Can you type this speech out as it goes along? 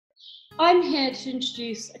I'm here to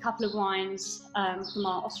introduce a couple of wines from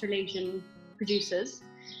our Australasian producers.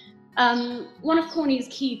 One of Corney's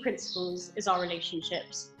key principles is our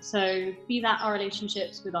relationships. So be that our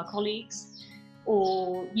relationships with our colleagues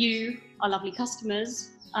or you, our lovely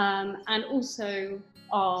customers, and also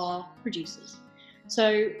our producers.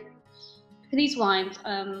 So for these wines,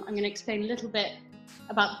 I'm going to explain a little bit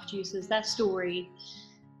about the producers, their story,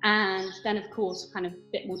 and then of course kind of a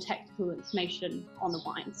bit more technical information on the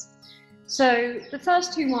wines. So the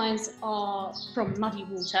first two wines are from Muddy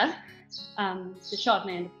Water, the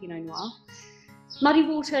Chardonnay and the Pinot Noir. Muddy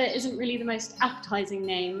Water isn't really the most appetizing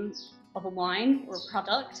name of a wine or a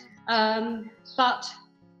product, but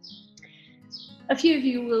a few of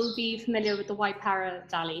you will be familiar with the Waipara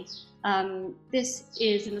Valley. This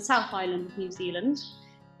is in the South Island of New Zealand,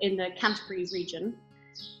 in the Canterbury region.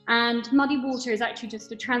 And Muddy Water is actually just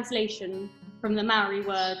a translation from the Maori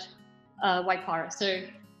word Waipara. So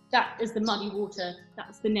that is the muddy water,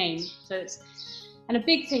 that's the name. And a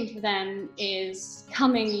big thing for them is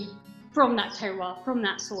coming from that terroir, from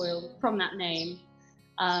that soil, from that name,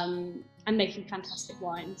 and making fantastic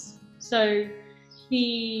wines. So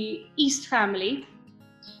the East family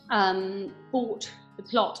bought the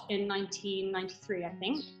plot in 1993, I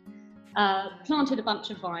think, planted a bunch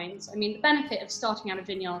of vines. I mean, the benefit of starting out a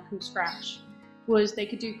vineyard from scratch was they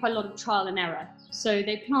could do quite a lot of trial and error. So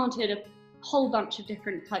they planted a whole bunch of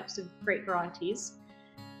different types of grape varieties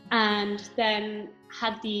and then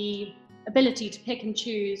had the ability to pick and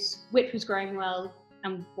choose which was growing well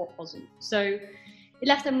and what wasn't. So it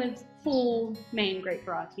left them with four main grape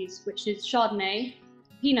varieties, which is Chardonnay,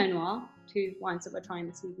 Pinot Noir, two wines that we're trying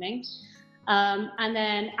this evening, and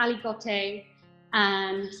then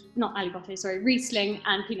Riesling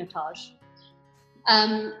and Pinotage.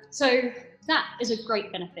 So that is a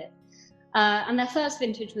great benefit. And their first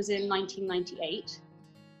vintage was in 1998.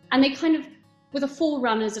 And they kind of were the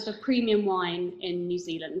forerunners of a premium wine in New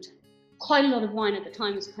Zealand. Quite a lot of wine at the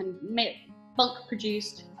time was kind of bulk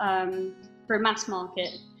produced for a mass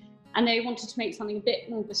market. And they wanted to make something a bit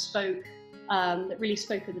more bespoke that really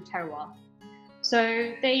spoke of the terroir.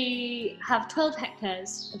 So they have 12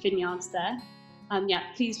 hectares of vineyards there. Yeah,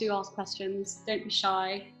 please do ask questions, don't be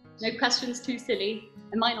shy. No questions too silly.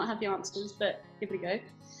 I might not have the answers, but give it a go.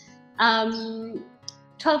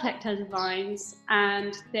 12 hectares of vines,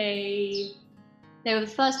 and they were the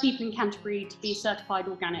first people in Canterbury to be certified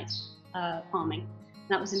organic farming. And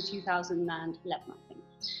that was in 2011, I think.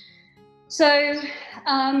 So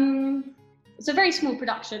it's a very small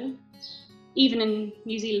production, even in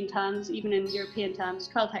New Zealand terms, even in European terms.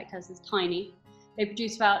 12 hectares is tiny. They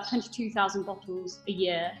produce about 22,000 bottles a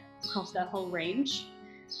year across their whole range.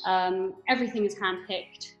 Everything is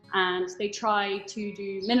hand-picked, and they try to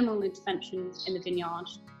do minimal intervention in the vineyard,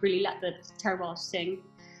 really let the terroir sing,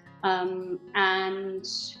 and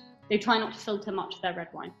they try not to filter much of their red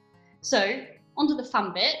wine. So, onto the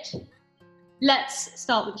fun bit. Let's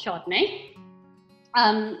start with the Chardonnay.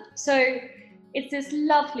 So, it's this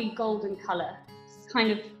lovely golden colour,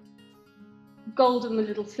 kind of golden with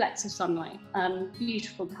little flecks of sunlight,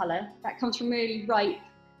 beautiful colour. That comes from really ripe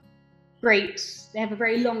grapes. They have a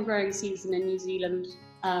very long growing season in New Zealand,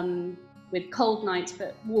 with cold nights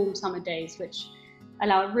but warm summer days, which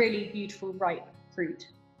allow a really beautiful ripe fruit.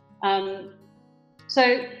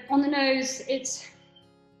 So on the nose, it's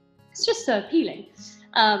just so appealing.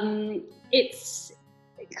 It's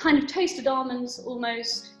kind of toasted almonds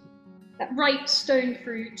almost, that ripe stone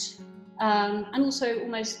fruit, and also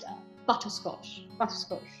almost butterscotch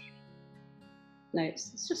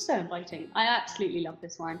notes. It's just so inviting. I absolutely love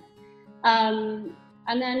this wine. And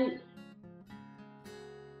then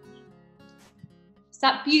it's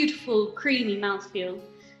that beautiful creamy mouthfeel,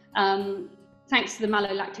 thanks to the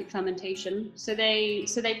malolactic fermentation. So they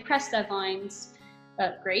press their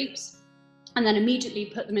grapes, and then immediately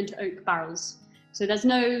put them into oak barrels. So there's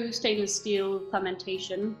no stainless steel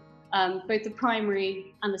fermentation. Both the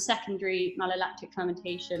primary and the secondary malolactic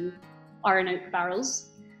fermentation are in oak barrels.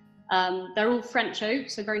 They're all French oak,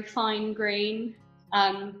 so very fine grain,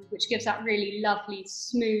 which gives that really lovely,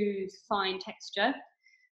 smooth, fine texture.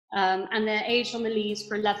 And they're aged on the lees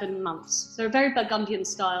for 11 months. So a very Burgundian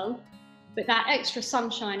style, but that extra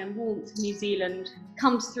sunshine and warmth of New Zealand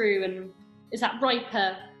comes through and is that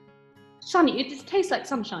riper, sunny, it just tastes like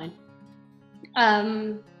sunshine.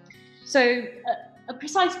 So a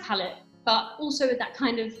precise palate, but also with that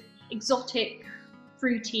kind of exotic,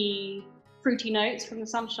 fruity notes from the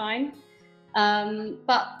sunshine.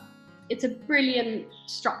 But it's a brilliant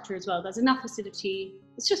structure as well. There's enough acidity.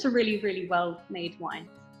 It's just a really, really well-made wine,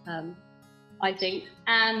 I think.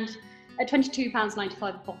 And at £22.95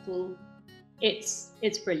 a bottle,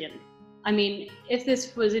 it's brilliant. I mean, if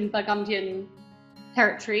this was in Burgundian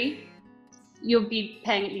territory, you'll be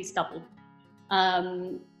paying at least double.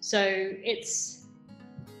 So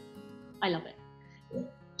I love it.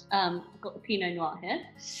 I've got the Pinot Noir here.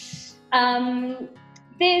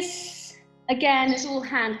 This, again, is all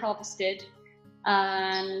hand harvested,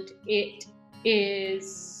 and it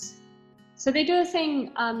is, so they do a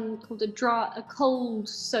thing called a cold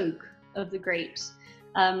soak of the grapes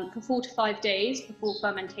for 4 to 5 days before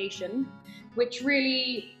fermentation, which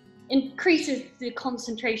really increases the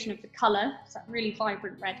concentration of the colour, it's that really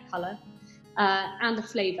vibrant red colour, and the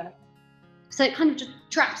flavour. So it kind of just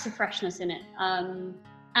traps the freshness in it.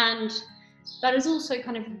 And that is also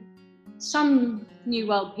kind of, some New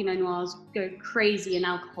World Pinot Noirs go crazy in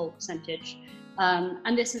alcohol percentage.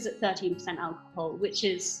 And this is at 13% alcohol, which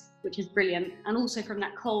is brilliant. And also from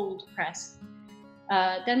that cold press.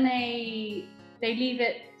 Then they leave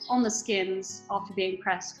it on the skins after being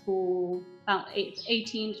pressed for about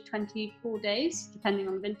 18 to 24 days, depending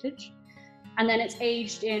on the vintage. And then it's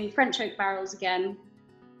aged in French oak barrels again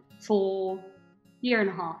for a year and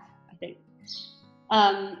a half, I think.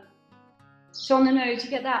 So on the nose,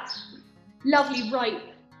 you get that lovely ripe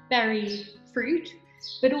berry fruit,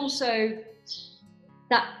 but also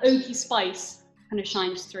that oaky spice kind of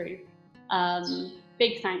shines through.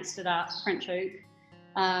 Big thanks to that French oak,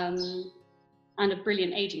 and a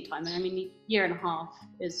brilliant aging time. I mean, a year and a half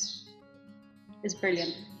is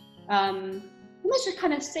brilliant. Almost a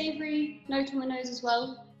kind of savoury note on the nose as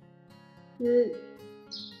well.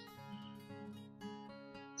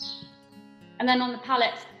 And then on the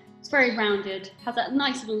palate, it's very rounded, has that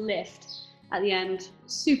nice little lift at the end,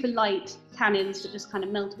 super light tannins that just kind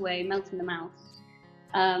of melt away, melt in the mouth.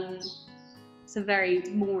 It's a very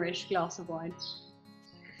Moorish glass of wine.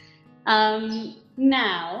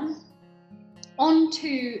 Now, on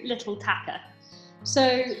to Little Tacker.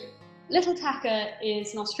 So, Little Tacker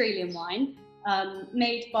is an Australian wine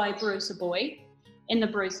made by Barossa Boy in the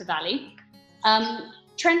Barossa Valley.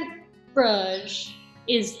 Trent Bruges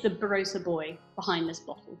is the Barossa Boy behind this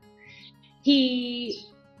bottle. He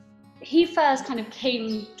first kind of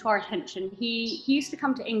came to our attention. He used to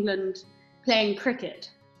come to England playing cricket.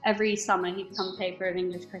 Every summer he'd come play for an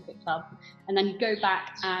English cricket club, and then he'd go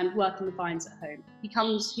back and work in the vines at home.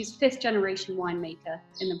 He's 5th generation winemaker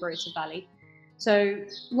in the Barossa Valley. So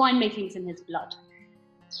winemaking's in his blood.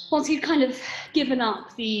 Once he'd kind of given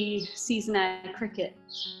up the season air cricket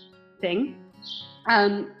thing,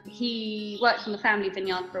 he worked on the family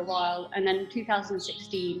vineyard for a while, and then in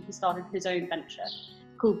 2016 he started his own venture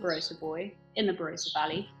called Barossa Boy in the Barossa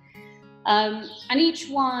Valley. And each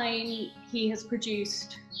wine he has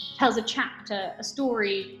produced tells a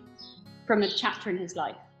story from a chapter in his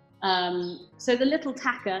life. So the Little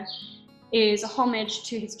Tacker is a homage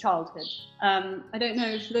to his childhood. I don't know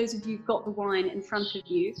if those of you who've got the wine in front of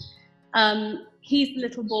you. He's the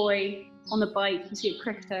little boy on the bike. You see a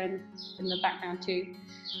cricketer in the background too.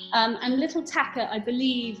 And Little Tacker, I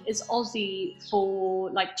believe, is Aussie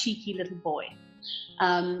for like cheeky little boy.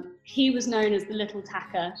 He was known as the Little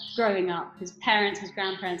Tacker growing up. His parents, his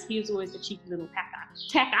grandparents, he was always the cheeky little tacker.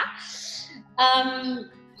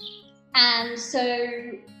 And so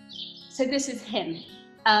this is him.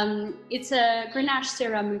 It's a Grenache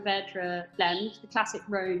Syrah Mourvèdre blend, the classic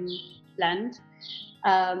Rhone blend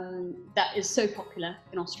that is so popular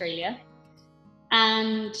in Australia.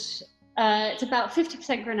 And it's about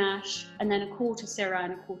 50% Grenache and then a quarter Syrah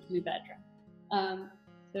and a quarter Mourvèdre.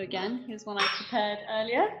 So again, here's one I prepared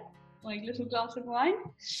earlier, my little glass of wine.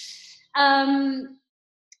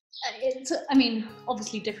 It's, I mean,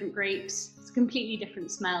 obviously different grapes, it's a completely different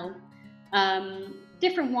smell,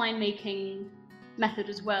 different winemaking method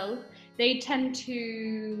as well. They tend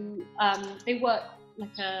to, they work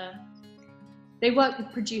with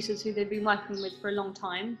producers who they've been working with for a long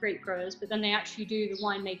time, grape growers, but then they actually do the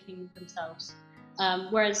winemaking themselves.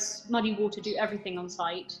 Whereas Muddy Water do everything on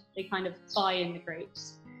site, they kind of buy in the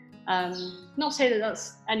grapes. Not to say that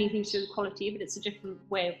that's anything to do with quality, but it's a different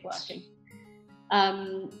way of working.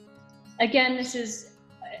 Again, this is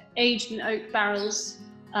aged in oak barrels.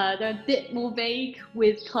 They're a bit more vague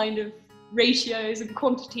with kind of ratios and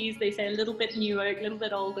quantities. They say a little bit new oak, a little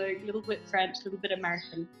bit old oak, a little bit French, a little bit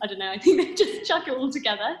American. I don't know, I think they just chuck it all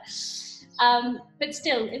together. But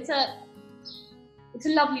still, it's a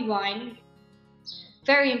lovely wine.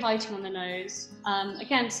 Very inviting on the nose.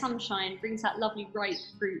 Again, sunshine brings that lovely ripe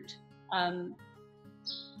fruit to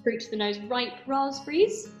the nose. Ripe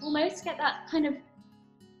raspberries, almost. Get that kind of,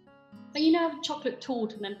 you know, a chocolate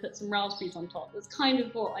torte and then put some raspberries on top. That's kind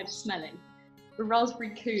of what I'm smelling. The raspberry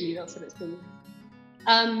coulis, that's what it's called.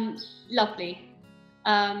 Lovely.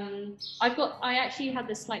 I actually had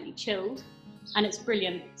this slightly chilled, and it's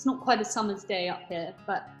brilliant. It's not quite a summer's day up here,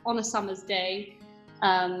 but on a summer's day,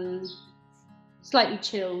 slightly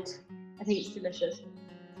chilled, I think it's delicious.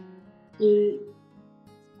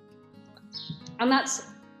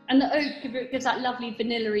 And the oak gives that lovely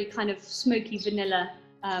vanilla-y kind of smoky vanilla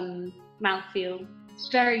mouthfeel.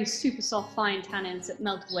 Very super soft, fine tannins that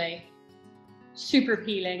melt away. Super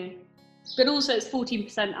appealing, but also it's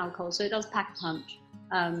 14% alcohol, so it does pack a punch.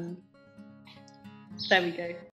 There we go.